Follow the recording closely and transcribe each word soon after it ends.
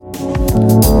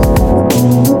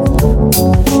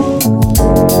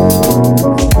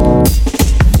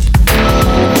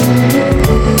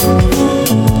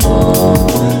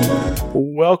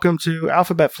welcome to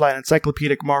Alphabet Flight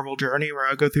Encyclopedic Marvel Journey, where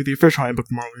I go through the official handbook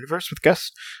of Marvel Universe with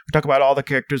guests. We talk about all the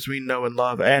characters we know and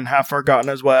love and have forgotten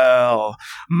as well.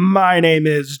 My name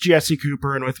is Jesse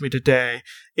Cooper, and with me today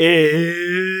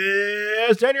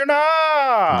is Daniel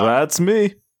Nah. That's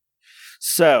me.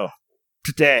 So,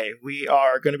 today we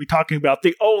are going to be talking about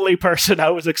the only person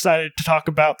I was excited to talk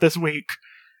about this week,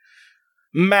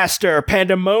 Master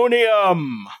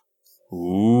Pandemonium.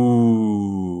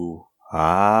 Ooh.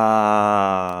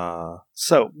 Ah.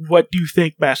 So, what do you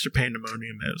think Master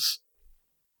Pandemonium is?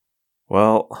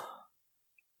 Well,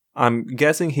 I'm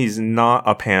guessing he's not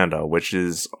a panda, which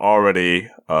is already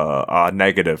a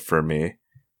negative for me.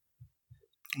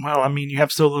 Well, I mean, you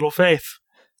have so little faith.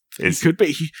 He could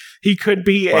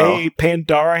be a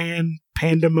Pandarian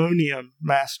Pandemonium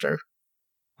master.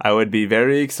 I would be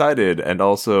very excited and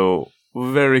also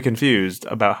very confused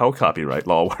about how copyright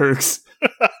law works.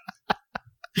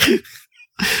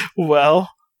 Well,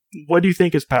 what do you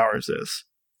think his powers is?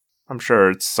 I'm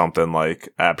sure it's something like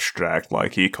abstract,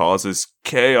 like he causes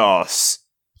chaos.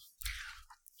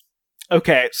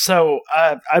 Okay, so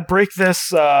I break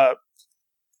this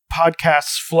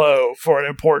podcast's flow for an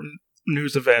important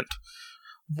news event.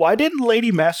 Why didn't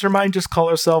Lady Mastermind just call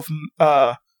herself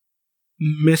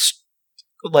mistress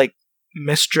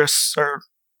or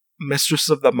mistress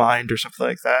of the mind or something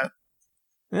like that?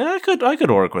 Yeah, I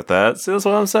could work with that. See, that's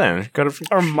what I'm saying.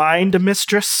 Or mind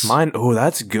mistress? Oh,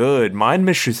 that's good. Mind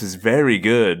mistress is very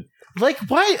good. Like,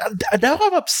 why? Now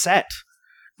I'm upset.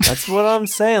 That's what I'm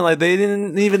saying. Like, they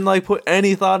didn't even put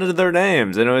any thought into their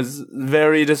names, and it was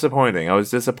very disappointing. I was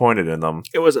disappointed in them.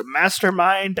 It was a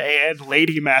Mastermind and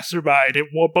Lady Mastermind.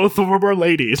 Both of them were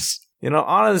ladies.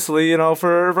 Honestly,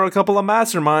 for a couple of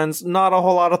masterminds, not a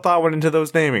whole lot of thought went into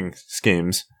those naming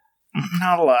schemes.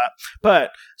 Not a lot.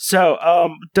 But, so,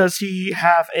 does he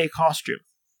have a costume?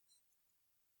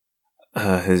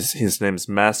 His name's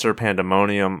Master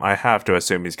Pandemonium. I have to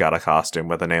assume he's got a costume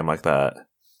with a name like that.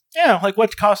 Yeah, like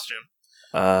what costume?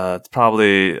 It's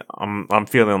probably, I'm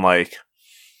feeling like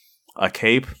a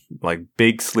cape, like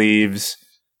big sleeves,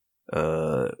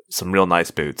 some real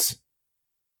nice boots,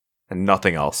 and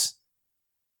nothing else.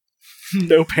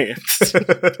 No pants.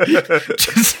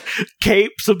 Just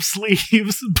cape, some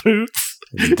sleeves, boots.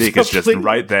 His dick is just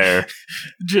right there.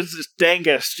 Just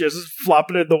dangus, just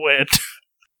flopping in the wind.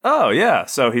 Oh, yeah.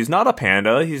 So he's not a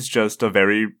panda. He's just a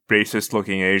very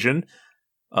racist-looking Asian.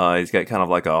 He's got kind of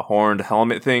like a horned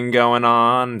helmet thing going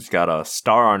on. He's got a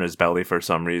star on his belly for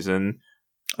some reason.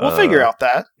 We'll figure out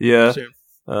that. Yeah. Soon.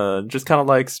 Just kind of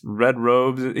like red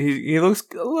robes. He looks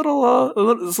a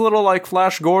little like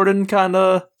Flash Gordon kind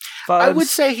of vibes. I would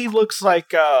say he looks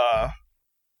like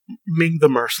Ming the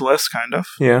Merciless, kind of.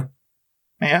 Yeah.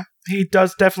 Yeah. He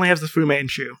definitely has the Fu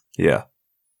Manchu. Yeah.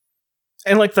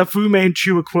 And like the Fu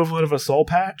Manchu equivalent of a soul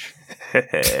patch.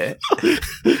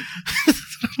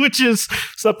 Which is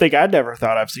something I never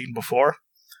thought I've seen before.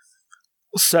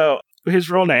 So, his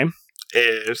real name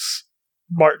is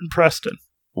Martin Preston.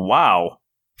 Wow.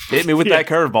 Hit me with that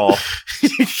curveball.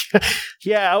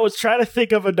 Yeah, I was trying to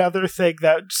think of another thing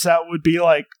that would be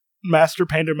like Master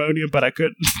Pandemonium, but I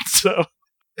couldn't. So,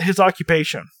 his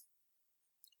occupation.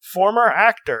 Former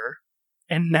actor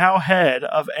and now head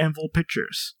of Anvil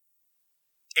Pictures.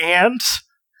 And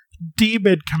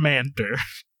Demon Commander.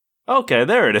 Okay,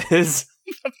 there it is.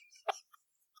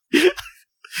 He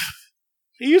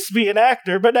used to be an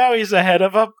actor, but now he's the head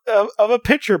of a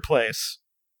picture place.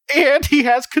 And he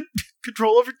has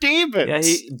control over demons. Yeah,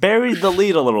 he buried the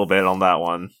lead a little bit on that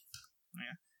one.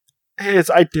 Yeah. His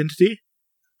identity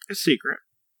is secret.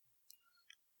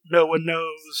 No one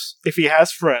knows if he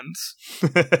has friends.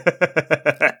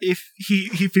 if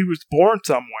he was born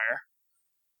somewhere.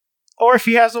 Or if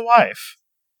he has a wife.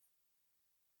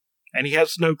 And he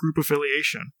has no group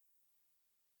affiliation.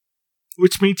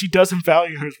 Which means he doesn't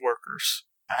value his workers.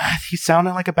 He's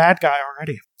sounding like a bad guy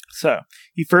already. So,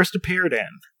 he first appeared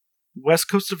in West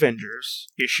Coast Avengers,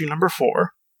 issue number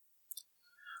 4,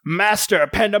 Master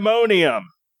Pandemonium,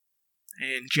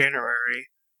 in January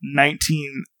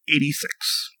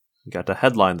 1986. You got to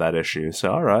headline that issue,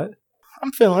 so alright.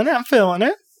 I'm feeling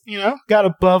it. Got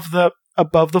above the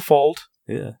fold.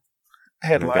 Yeah.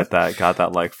 Headline. Got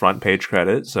that like front page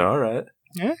credit, so alright.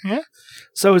 Yeah.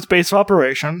 So his base of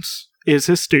operations is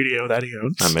his studio that he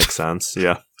owns. That makes sense,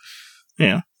 yeah.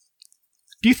 Yeah.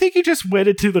 Do you think he just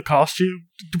went to a costume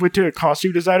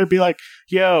designer and be like,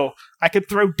 yo, I can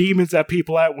throw demons at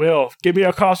people at will. Give me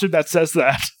a costume that says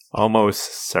that.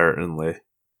 Almost certainly.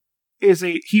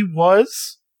 He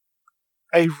was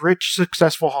a rich,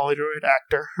 successful Hollywood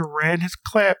actor who ran his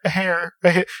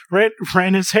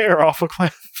hair off a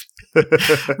cliff.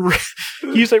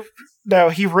 Now,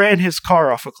 he ran his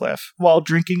car off a cliff while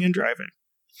drinking and driving.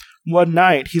 One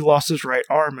night, he lost his right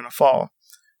arm in a fall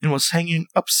and was hanging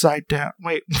upside down.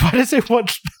 Wait, why did I say one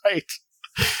night?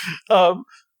 I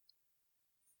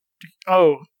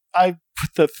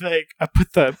put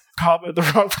the comma in the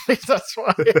wrong place, that's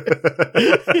why.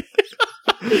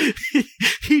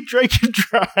 he drank and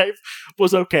drive,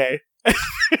 was okay. And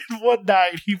one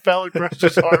night, he fell and crushed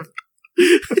his arm.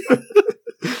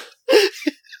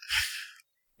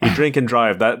 You drink and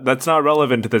drive. That's not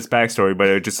relevant to this backstory, but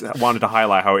I just wanted to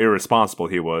highlight how irresponsible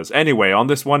he was. Anyway, on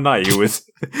this one night, he was...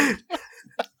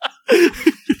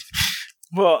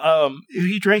 Well,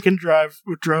 he drank and drove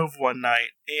one night,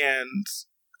 and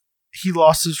he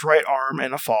lost his right arm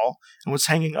in a fall and was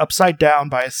hanging upside down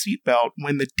by a seatbelt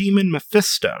when the demon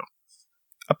Mephisto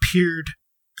appeared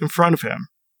in front of him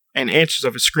and answers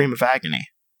of his scream of agony.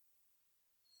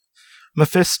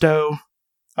 Mephisto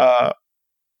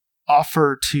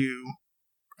offered to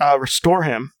restore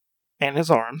him and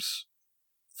his arms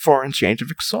for an exchange of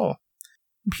his soul.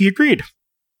 He agreed.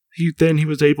 He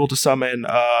was able to summon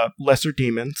lesser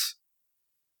demons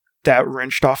that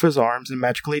wrenched off his arms and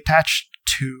magically attached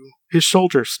to his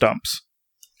shoulder stumps.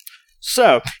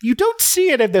 So, you don't see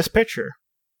it in this picture,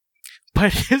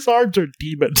 but his arms are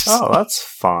demons. Oh, that's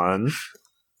fun.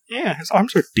 Yeah, his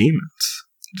arms are demons.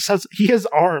 He has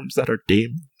arms that are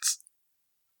demons.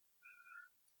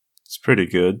 It's pretty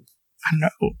good. I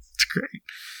know, it's great.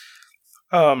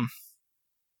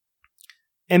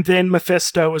 And then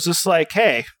Mephisto was just like,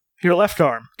 hey, your left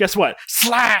arm, guess what?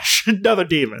 Slash! Another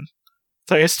demon.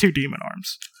 So he has two demon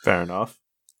arms. Fair enough.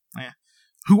 Yeah.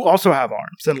 Who also have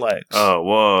arms and legs. Oh,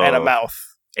 whoa. And a mouth.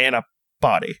 And a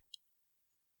body.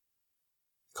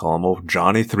 Call him old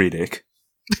Johnny Three-Dick.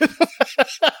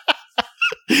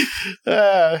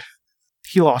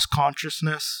 He lost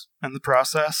consciousness in the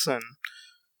process, and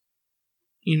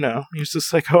he was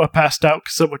just like, I passed out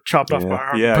because someone chopped off my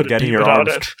arm. Yeah, and put getting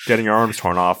your arms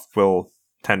torn off will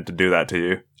tend to do that to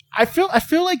you. I feel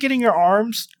like getting your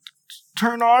arms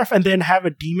turned off and then have a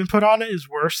demon put on it is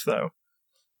worse, though.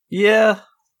 Yeah,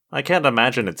 I can't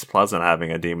imagine it's pleasant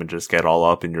having a demon just get all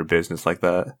up in your business like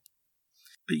that.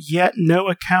 But yet, no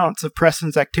accounts of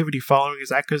Preston's activity following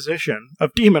his acquisition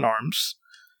of demon arms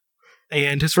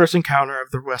and his first encounter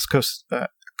of the West Coast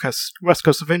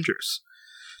Avengers.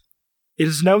 It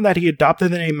is known that he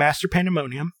adopted the name Master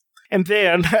Pandemonium, and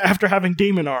then, after having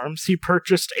demon arms, he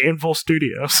purchased Anvil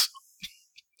Studios.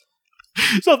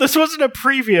 So this wasn't a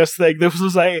previous thing. This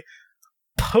was a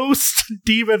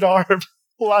post-demon arm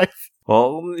life.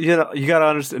 Well, you gotta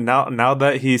understand, now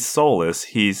that he's soulless,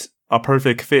 he's a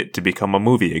perfect fit to become a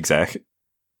movie exec.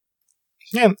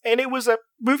 Yeah, and it was a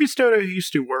movie studio he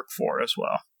used to work for as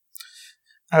well.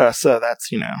 So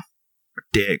that's, a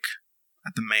dig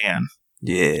at the man.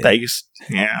 Yeah. I'm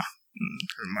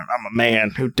a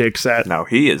man who digs that. Now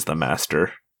he is the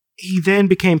master. He then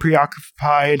became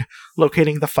preoccupied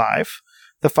locating the Five.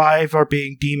 The Five are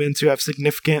being demons who have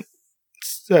significant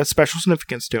special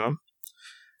significance to him.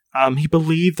 He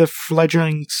believed the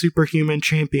fledgling superhuman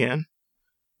champion,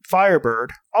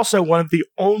 Firebird, also one of the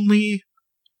only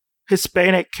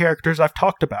Hispanic characters I've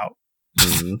talked about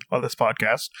on this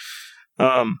podcast,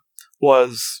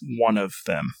 was one of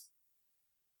them.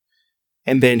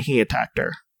 And then he attacked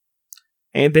her.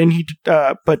 And then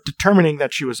but determining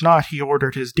that she was not, he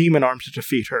ordered his demon arms to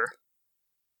defeat her.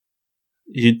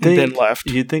 Then left.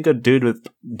 You'd think a dude with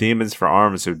demons for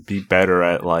arms would be better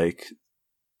at,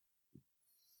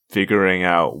 figuring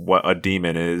out what a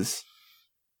demon is.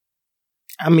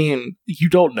 I mean, you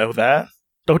don't know that.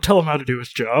 Don't tell him how to do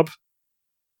his job.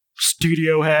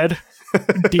 Studio head.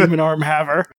 Demon arm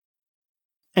haver.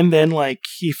 And then,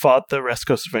 he fought the West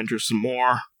Coast Avengers some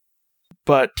more.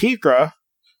 But Tigra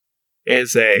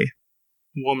is a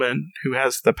woman who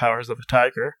has the powers of a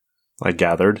tiger. I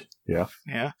gathered, yeah.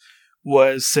 Yeah.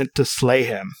 Was sent to slay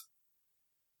him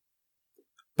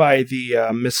by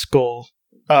the mystical,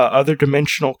 other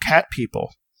dimensional cat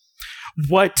people.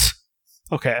 What?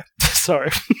 Okay,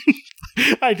 sorry.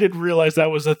 I didn't realize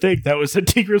that was a thing. That was in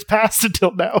Tigra's past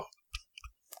until now.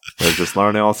 They're just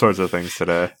learning all sorts of things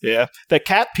today. Yeah. The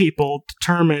cat people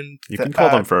determined... You can call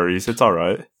them furries, it's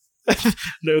alright.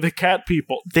 No, the cat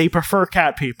people. They prefer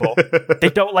cat people. They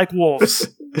don't like wolves.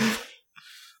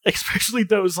 Especially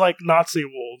those, Nazi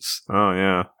wolves. Oh,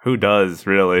 yeah. Who does,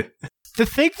 really? The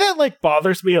thing that,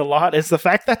 bothers me a lot is the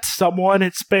fact that someone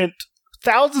had spent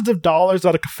thousands of dollars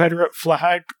on a Confederate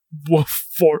flag wolf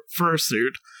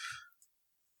fursuit.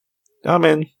 I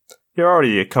mean, you're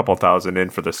already a couple thousand in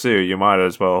for the suit. You might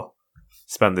as well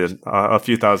spend a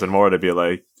few thousand more to be,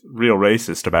 real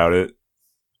racist about it.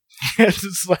 It's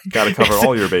just gotta cover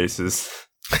all your bases.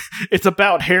 It's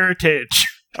about heritage.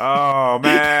 Oh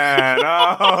man!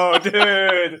 Oh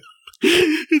dude!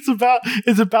 It's about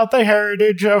the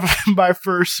heritage of my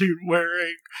fursuit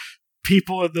wearing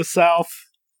people in the South.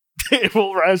 It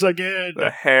will rise again.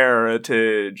 The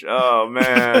heritage. Oh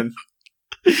man.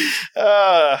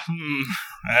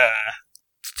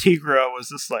 Tigra was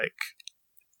just like,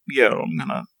 yo, I'm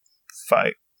gonna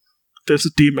fight this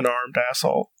demon armed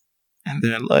asshole. And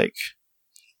then like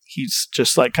he's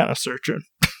just like kind of searching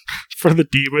for the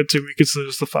demons who he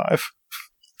considers the 5.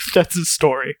 That's his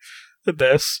story.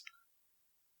 This.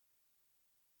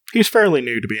 He's fairly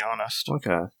new, to be honest.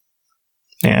 Okay.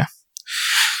 Yeah.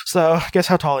 So, guess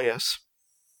how tall he is?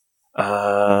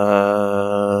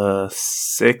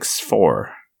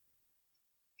 6'4".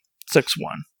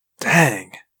 6'1".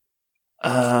 Dang.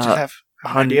 Just have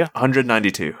an idea?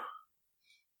 192.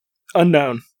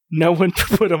 Unknown. No one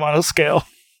put him on a scale.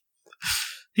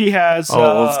 He has...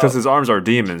 well, it's because his arms are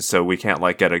demons, so we can't,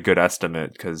 like, get a good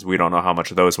estimate, because we don't know how much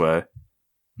those weigh.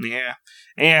 Yeah.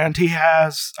 And he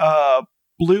has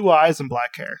blue eyes and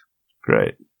black hair.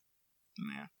 Great.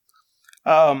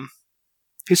 Yeah.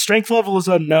 His strength level is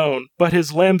unknown, but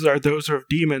his limbs are those of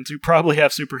demons who probably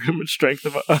have superhuman strength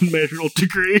of an unmeasurable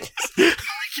degree.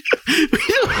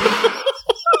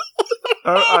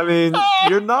 I mean,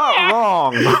 you're not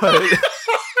wrong, but...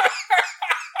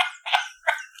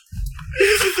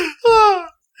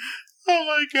 Oh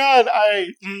my god,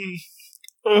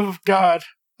 oh god.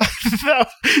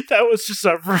 that was just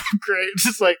a great,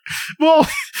 just like, well,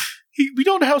 we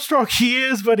don't know how strong he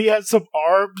is, but he has some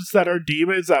arms that are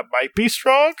demons that might be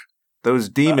strong. Those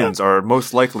demons are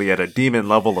most likely at a demon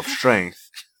level of strength.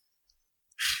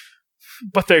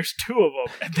 But there's 2 of them,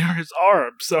 and they're his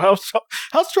arms, so how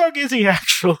strong is he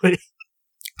actually?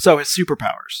 So his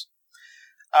superpowers.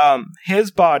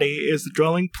 His body is the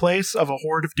dwelling place of a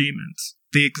horde of demons.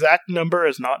 The exact number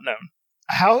is not known.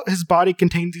 How his body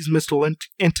contains these mystical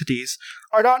entities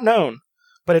are not known,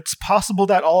 but it's possible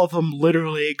that all of them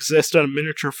literally exist in a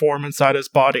miniature form inside his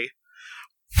body.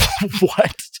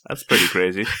 What? That's pretty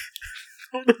crazy.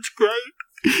 That's great.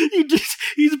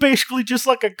 He's basically just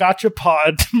like a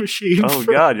gachapon machine. Oh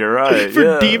god, you're right.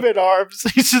 For demon arms.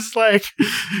 He's just like,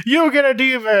 you get a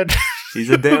demon. He's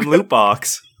a damn loot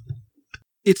box.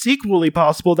 It's equally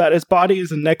possible that his body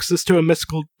is a nexus to a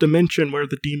mystical dimension where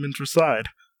the demons reside.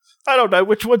 I don't know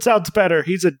which one sounds better.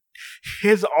 His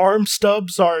arm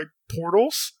stubs are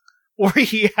portals, or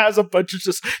he has a bunch of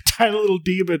just tiny little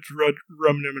demons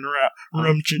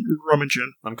rummaging.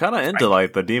 I'm kind of into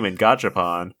like the demon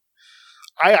gachapon.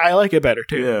 I like it better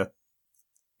too. Yeah.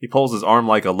 He pulls his arm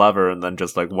like a lever, and then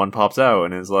just like one pops out,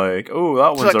 and is like, "Oh,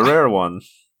 that one's a rare one."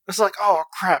 It's like, oh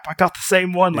crap! I got the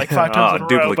same one like 5 times in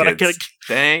a row, but I can't.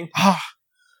 Dang!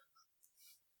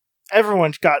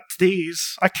 Everyone's got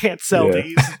these. I can't sell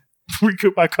these.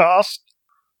 Recoup my cost.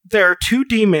 There are 2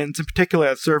 demons in particular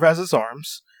that serve as his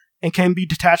arms and can be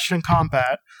detached in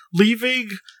combat, leaving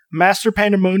Master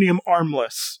Pandemonium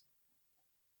armless.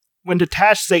 When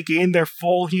detached, they gain their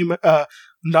full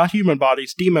not human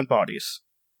bodies, demon bodies.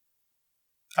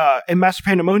 And Master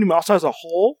Pandemonium also has a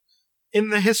hole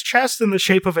in his chest in the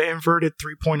shape of an inverted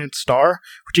 3-pointed star,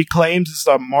 which he claims is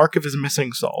the mark of his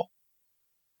missing soul.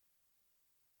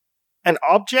 An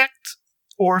object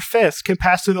or fist can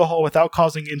pass through the hole without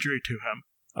causing injury to him.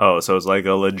 Oh, so it's like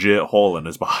a legit hole in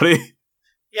his body.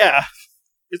 Yeah,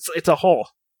 it's a hole.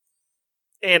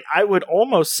 And I would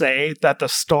almost say that the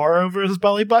star over his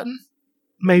belly button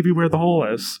may be where the hole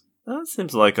is. That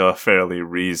seems like a fairly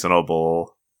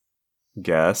reasonable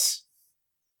guess.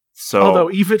 So, although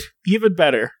even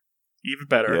better,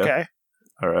 yeah. Okay.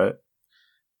 All right.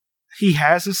 He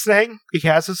has his thing. He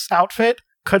has his outfit.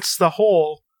 Cuts the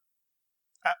hole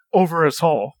over his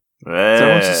hole.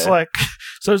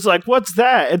 So it's like, what's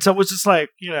that? And so it's just like,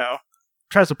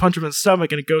 tries to punch him in the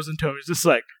stomach, and it goes into him. He's just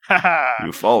like, ha ha!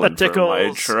 You fallen for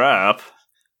my trap.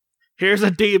 Here's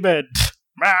a demon.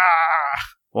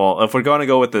 Well, if we're going to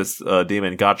go with this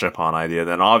demon gachapon idea,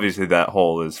 then obviously that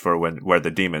hole is for where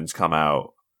the demons come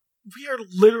out. We are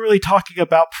literally talking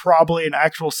about probably an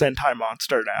actual Sentai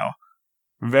monster now.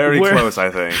 Very close,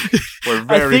 I think. We're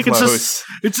very close.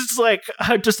 It's just like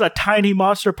just a tiny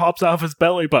monster pops out of his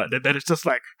belly button, and then it's just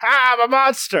like, I'm a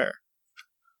monster!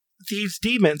 These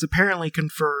demons apparently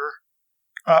confer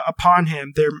upon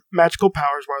him their magical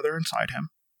powers while they're inside him.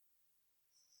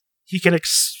 He can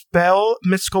expel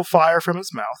mystical fire from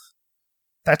his mouth.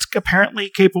 That's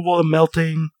apparently capable of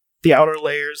melting the outer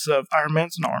layers of Iron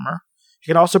Man's armor. He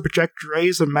can also project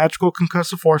rays of magical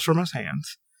concussive force from his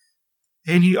hands.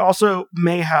 And he also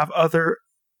may have other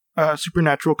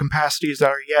supernatural capacities that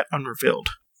are yet unrevealed.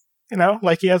 You know,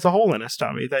 like he has a hole in his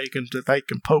tummy that he can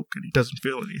poke and he doesn't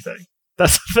feel anything.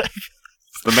 That's the thing.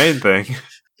 It's the main thing.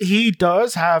 He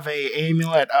does have a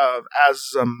amulet of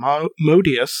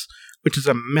Asmodeus, which is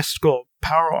a mystical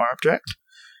power object,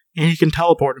 and he can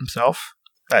teleport himself.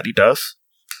 That he does.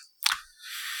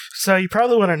 So you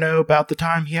probably want to know about the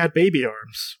time he had baby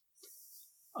arms.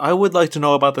 I would like to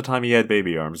know about the time he had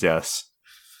baby arms, yes.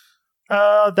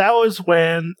 That was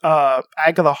when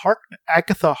Agatha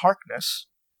Harkness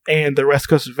and the West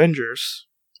Coast Avengers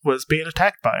was being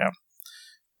attacked by him.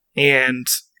 And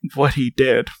what he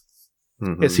did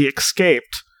is he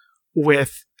escaped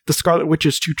with the Scarlet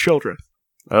Witch's 2 children.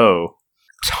 Oh.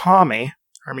 Thomas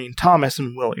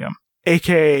and William,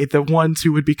 aka the ones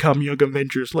who would become Young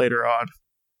Avengers later on.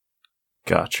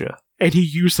 Gotcha. And he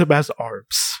used them as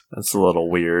arms. That's a little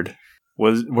weird.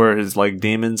 Were his, like,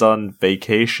 demons on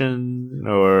vacation,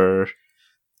 or...?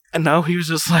 And no, he was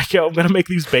just like, yo, I'm gonna make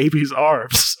these babies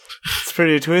arms. It's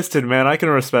pretty twisted, man. I can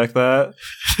respect that.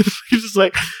 He's just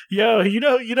like, yo, you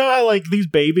know how, like, these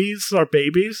babies are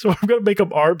babies? So I'm gonna make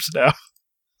them arms now.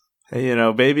 Hey, you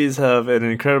know, babies have an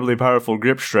incredibly powerful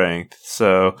grip strength,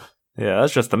 so... Yeah,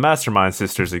 that's just the Mastermind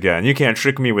sisters again. You can't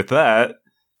trick me with that.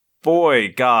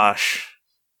 Boy, gosh.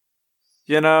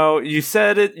 You know, you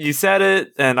said it,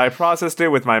 and I processed it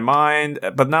with my mind,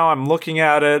 but now I'm looking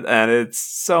at it, and it's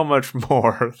so much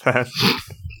more than...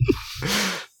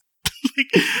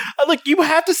 Like, you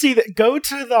have to see that. Go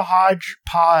to the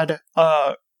Hodgepod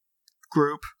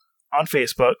group on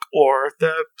Facebook, or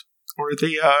the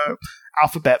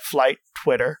Alphabet Flight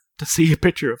Twitter to see a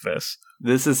picture of this.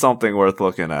 This is something worth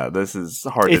looking at. This is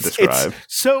hard to describe.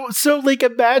 So like,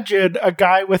 imagine a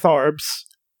guy with arms,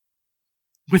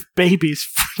 with babies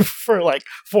for like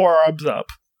 4 arms up.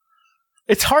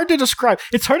 It's hard to describe.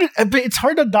 It's hard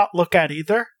to not look at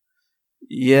either.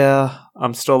 Yeah,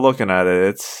 I'm still looking at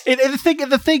it. And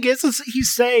the thing is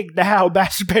he's saying now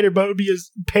Master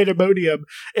Pandemonium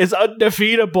is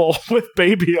undefeatable with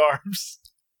baby arms.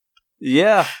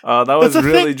 Yeah, that was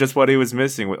really just what he was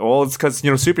missing. Well, it's because,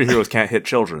 superheroes can't hit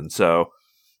children, so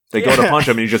they go to punch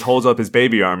him and he just holds up his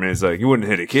baby arm and he's like, you wouldn't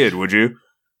hit a kid, would you?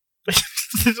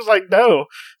 It's just like, no.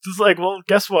 It's just like, well,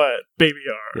 guess what? Baby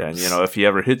arms. Yeah, and if he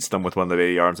ever hits them with one of the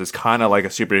baby arms, it's kind of like a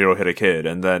superhero hit a kid,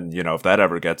 and then, if that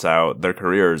ever gets out, their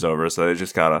career is over, so they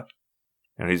just gotta...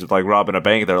 And he's like robbing a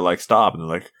bank, they're like, stop, and they're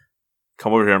like,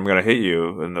 come over here, I'm gonna hit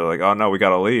you, and they're like, oh no, we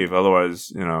gotta leave,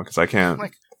 otherwise, because I can't...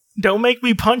 Like, don't make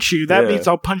me punch you. That means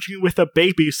I'll punch you with a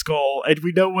baby skull, and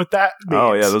we know what that means.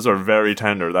 Oh yeah, those are very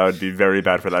tender. That would be very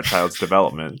bad for that child's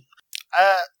development.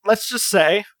 Let's just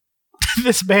say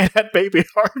this man had baby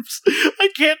arms. I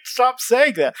can't stop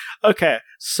saying that. Okay,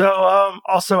 so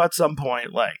also at some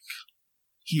point, like,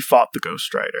 he fought the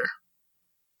Ghost Rider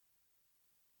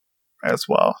as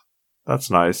well. That's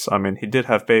nice. I mean, he did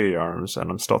have baby arms, and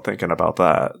I'm still thinking about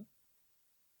that.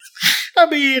 I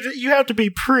mean, you have to be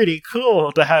pretty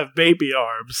cool to have baby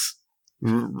arms.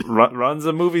 Runs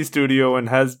a movie studio and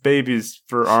has babies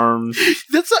for arms.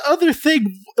 That's the other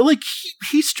thing. Like,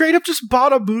 he straight up just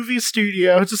bought a movie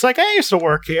studio. It's just like, I used to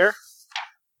work here.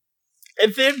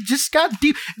 And then just got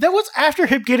deep. That was after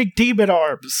him getting demon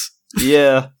arms.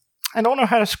 Yeah. I don't know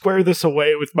how to square this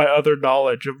away with my other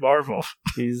knowledge of Marvel.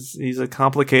 He's a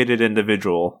complicated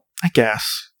individual. I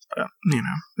guess. But,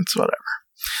 it's whatever.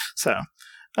 So,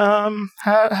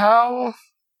 how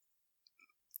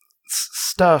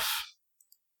stuff.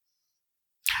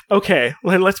 Okay,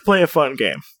 let's play a fun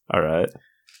game. All right.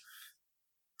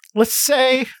 Let's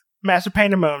say Master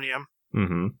Pandemonium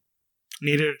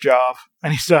needed a job,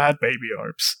 and he still had baby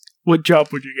arms. What job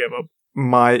would you give him?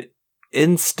 My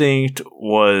instinct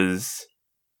was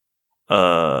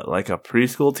like a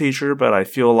preschool teacher, but I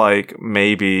feel like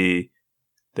maybe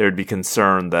there'd be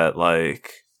concern that,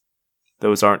 like,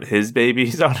 those aren't his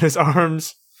babies on his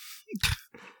arms.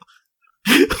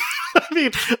 I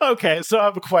mean, okay, so I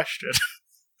have a question.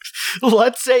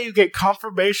 Let's say you get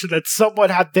confirmation that someone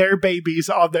had their babies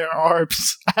on their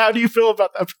arms. How do you feel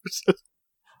about that person?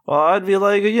 Well, I'd be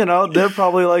like, they're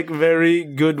probably, like, very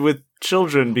good with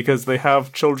children because they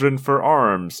have children for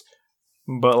arms.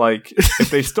 But, like, if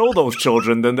they stole those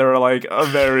children, then they're, like, a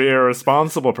very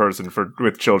irresponsible person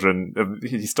with children.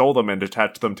 He stole them and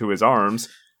attached them to his arms.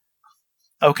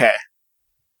 Okay.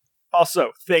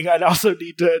 Also, thing I'd also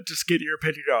need to just get your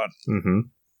opinion on. Mm-hmm.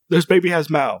 This baby has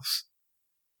mouths.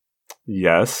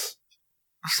 Yes.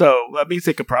 So, that means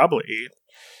they could probably eat,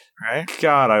 right?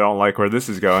 God, I don't like where this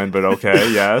is going, but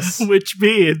okay, yes. Which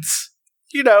means,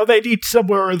 they need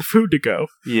somewhere for the food to go.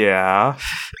 Yeah.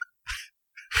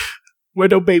 Where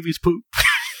no babies poop.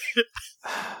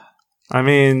 I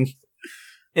mean,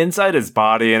 inside his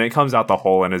body, and it comes out the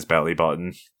hole in his belly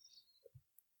button.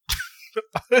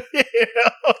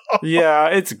 Yeah,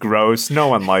 it's gross. No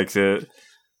one likes it.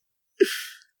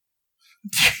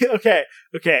 Okay.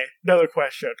 Another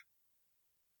question.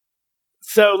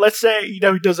 So let's say, he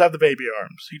doesn't have the baby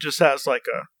arms. He just has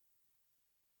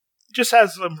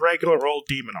some regular old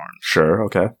demon arms. Sure,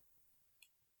 okay.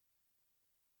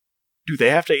 Do they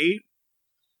have to eat?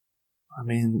 I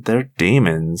mean, they're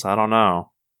demons. I don't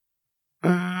know.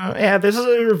 Yeah, this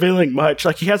isn't revealing much.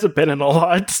 Like, he hasn't been in a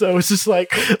lot, so it's just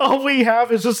like, all we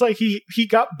have is just like, he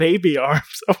got baby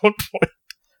arms at one point.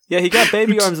 Yeah, he got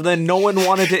baby arms, and then no one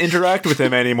wanted to interact with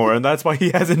him anymore, and that's why he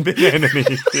hasn't been in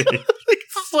anything.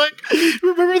 It's like,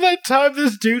 remember that time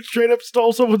this dude straight up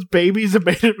stole someone's babies and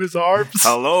made him his arms?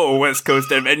 Hello, West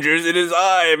Coast Avengers. It is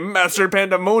I, Master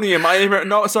Pandemonium.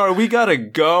 No, sorry, we gotta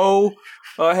go.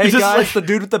 Hey guys, the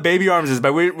dude with the baby arms is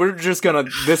bad. We're just gonna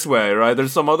this way, right?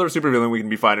 There's some other supervillain we can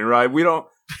be fighting, right? We don't.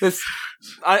 This,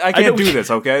 I can't do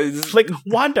this, okay? Like,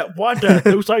 Wanda,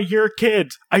 those are your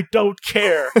kids. I don't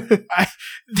care.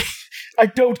 I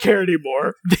don't care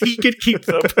anymore. He can keep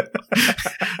them.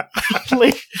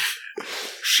 Like,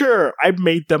 sure, I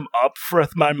made them up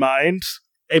with my mind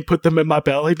and put them in my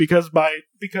belly because my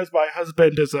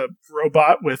husband is a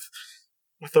robot with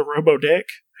a robo dick.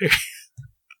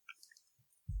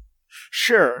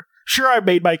 Sure, I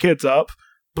made my kids up,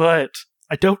 but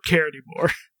I don't care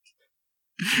anymore.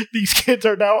 These kids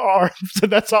are now arms,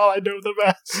 and that's all I know them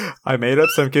as. I made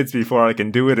up some kids before. I can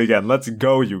do it again. Let's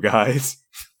go, you guys.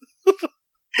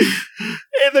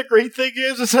 And the great thing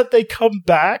is that they come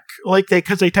back,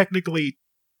 because they technically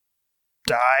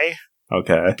die.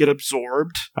 Okay. Get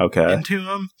absorbed. Okay. Into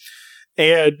him,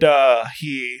 and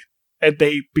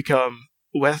they become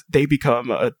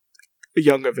a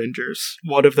young Avengers.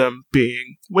 One of them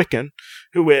being Wiccan,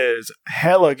 who is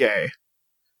hella gay.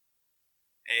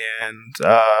 And,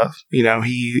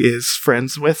 he is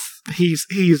friends with, he's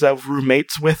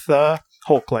roommates with,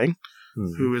 Hulkling,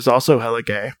 who is also hella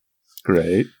gay.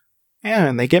 Great. Yeah,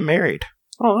 and they get married.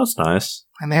 Oh, that's nice.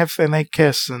 And they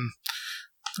kiss and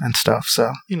stuff,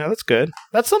 so, that's good.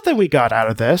 That's something we got out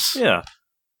of this. Yeah.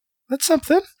 That's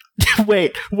something.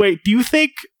 Wait, do you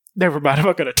think, never mind, I'm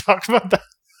not going to talk about that.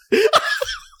 I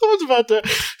was about to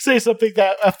say something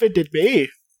that offended me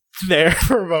there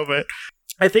for a moment.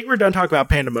 I think we're done talking about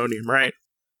Pandemonium, right?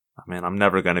 I mean, I'm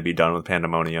never going to be done with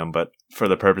Pandemonium, but for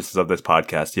the purposes of this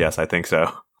podcast, yes, I think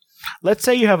so. Let's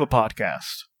say you have a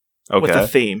podcast with a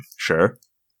theme. Sure.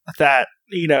 That,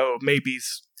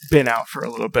 maybe's been out for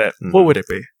a little bit. Mm-hmm. What would it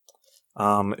be?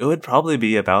 It would probably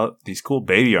be about these cool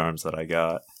baby arms that I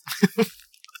got.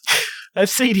 I've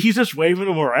seen he's just waving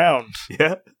them around.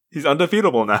 Yeah, he's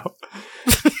undefeatable now.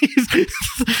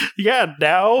 Yeah,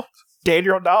 now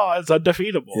Daniel Nah is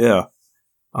undefeatable. Yeah.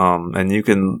 And you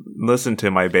can listen to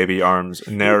my baby arms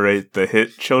narrate the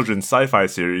hit children's sci-fi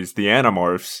series, The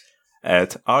Animorphs,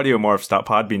 at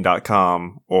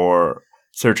audiomorphs.podbean.com or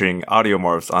searching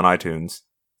Audiomorphs on iTunes.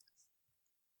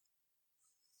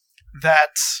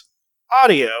 That's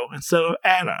audio instead of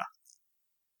Anna.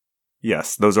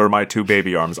 Yes, those are my two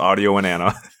baby arms, Audio and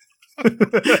Anna.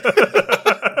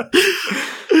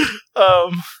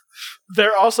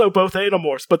 They're also both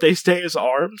Animorphs, but they stay as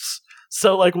arms.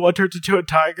 So, one turns into a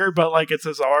tiger, but, it's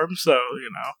his arm, so,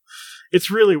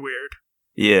 it's really weird.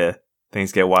 Yeah,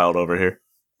 things get wild over here.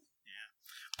 Yeah.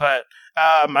 But,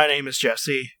 my name is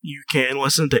Jesse. You can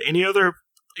listen to any other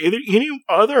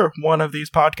one of these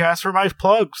podcasts for my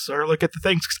plugs, or look at the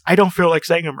things, 'cause I don't feel like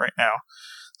saying them right now.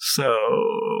 So,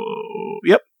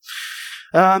 yep.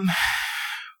 What am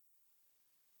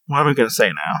I going to say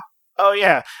now? Oh,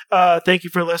 yeah. Thank you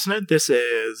for listening. This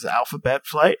is Alphabet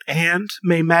Flight, and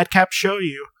may Madcap show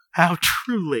you how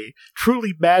truly,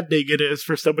 truly maddening it is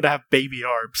for someone to have baby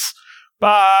arms.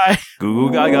 Bye! Goo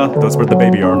goo gaga. Those were the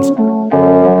baby arms.